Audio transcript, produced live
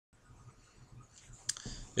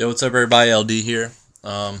Yo, what's up everybody, LD here.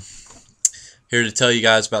 Here to tell you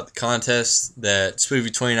guys about the contest that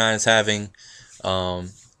Spoofy29 is having.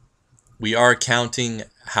 We are counting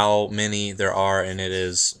how many there are, and it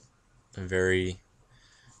is very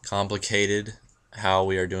complicated how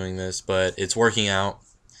we are doing this, but it's working out.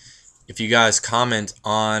 If you guys comment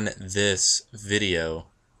on this video,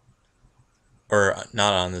 or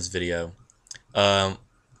not on this video, well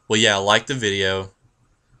yeah, like the video,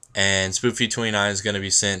 and Spoofy29 is going to be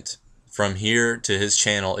sent from here to his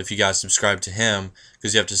channel if you guys subscribe to him,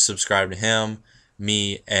 because you have to subscribe to him,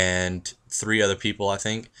 me, and 3 other people, I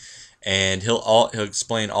think. And he'll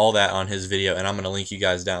explain all that on his video, and I'm going to link you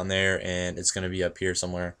guys down there, and it's going to be up here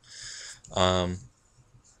somewhere. But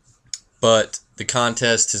the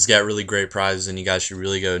contest has got really great prizes, and you guys should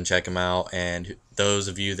really go and check them out. And those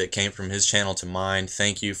of you that came from his channel to mine,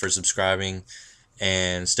 thank you for subscribing,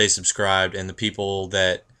 and stay subscribed. And the people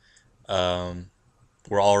that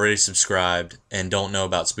were already subscribed and don't know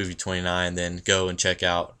about Spoofy29, then go and check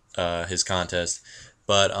out his contest.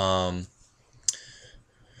 But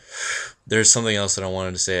there's something else that I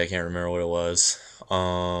wanted to say. I can't remember what it was.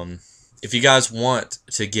 If you guys want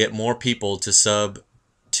to get more people to sub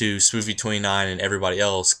to Spoofy29 and everybody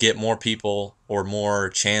else, get more people or more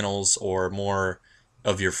channels or more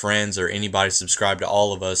of your friends or anybody subscribe to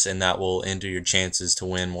all of us, and that will enter your chances to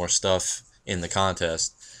win more stuff in the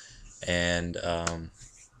contest. And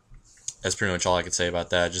that's pretty much all I could say about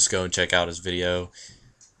that. Just go and check out his video.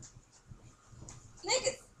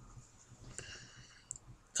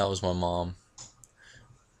 That was my mom,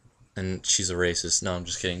 and she's a racist. No, I'm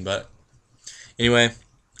just kidding. But anyway,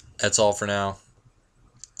 that's all for now.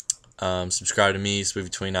 Subscribe to me,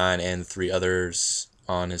 Spoofy29, and the 3 others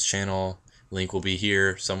on his channel. Link will be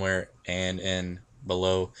here somewhere and in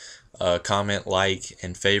below. Comment, like,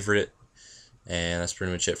 and favorite. And that's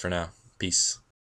pretty much it for now. Peace.